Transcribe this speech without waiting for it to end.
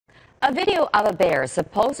A video of a bear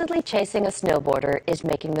supposedly chasing a snowboarder is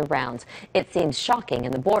making the rounds. It seems shocking,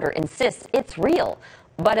 and the boarder insists it's real.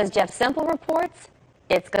 But as Jeff Semple reports,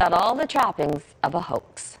 it's got all the trappings of a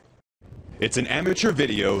hoax. It's an amateur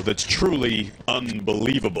video that's truly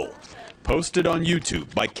unbelievable. Posted on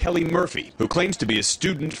YouTube by Kelly Murphy, who claims to be a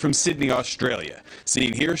student from Sydney, Australia,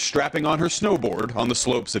 seen here strapping on her snowboard on the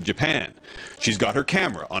slopes of Japan. She's got her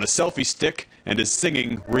camera on a selfie stick and is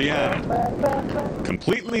singing Rihanna,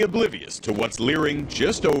 completely oblivious to what's leering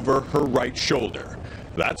just over her right shoulder.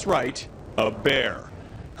 That's right, a bear.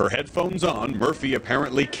 Her headphones on, Murphy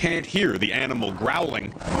apparently can't hear the animal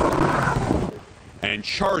growling and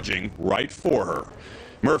charging right for her.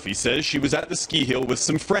 Murphy says she was at the ski hill with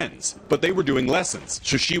some friends, but they were doing lessons,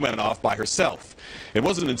 so she went off by herself. It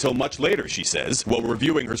wasn't until much later, she says, while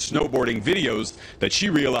reviewing her snowboarding videos, that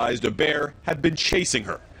she realized a bear had been chasing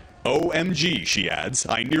her. OMG, she adds,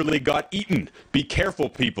 I nearly got eaten. Be careful,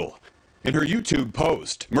 people. In her YouTube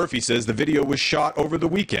post, Murphy says the video was shot over the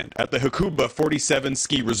weekend at the Hakuba 47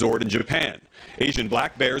 ski resort in Japan. Asian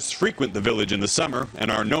black bears frequent the village in the summer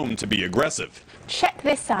and are known to be aggressive. Check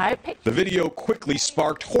this out. The video quickly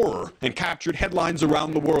sparked horror and captured headlines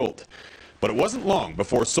around the world. But it wasn't long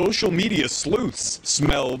before social media sleuths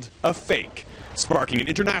smelled a fake, sparking an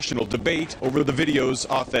international debate over the video's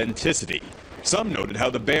authenticity. Some noted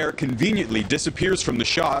how the bear conveniently disappears from the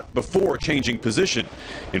shot before changing position.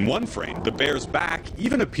 In one frame, the bear's back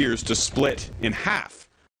even appears to split in half.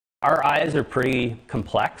 Our eyes are pretty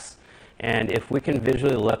complex, and if we can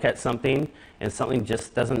visually look at something and something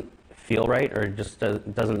just doesn't feel right or just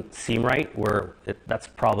doesn't seem right, that's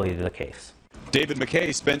probably the case. David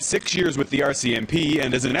McKay spent 6 years with the RCMP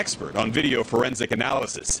and is an expert on video forensic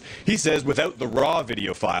analysis. He says without the raw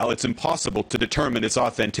video file, it's impossible to determine its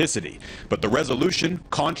authenticity. But the resolution,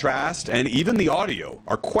 contrast, and even the audio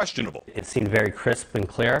are questionable. It seemed very crisp and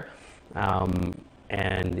clear,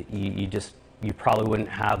 and you probably wouldn't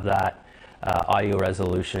have that audio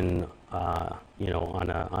resolution, on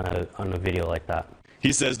a video like that.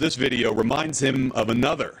 He says this video reminds him of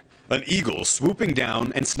another. An eagle swooping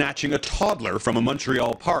down and snatching a toddler from a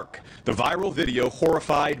Montreal park. The viral video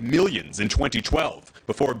horrified millions in 2012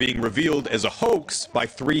 before being revealed as a hoax by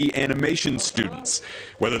 3 animation students.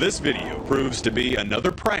 Whether this video proves to be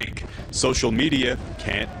another prank, social media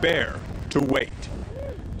can't bear to wait.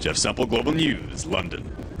 Jeff Semple, Global News, London.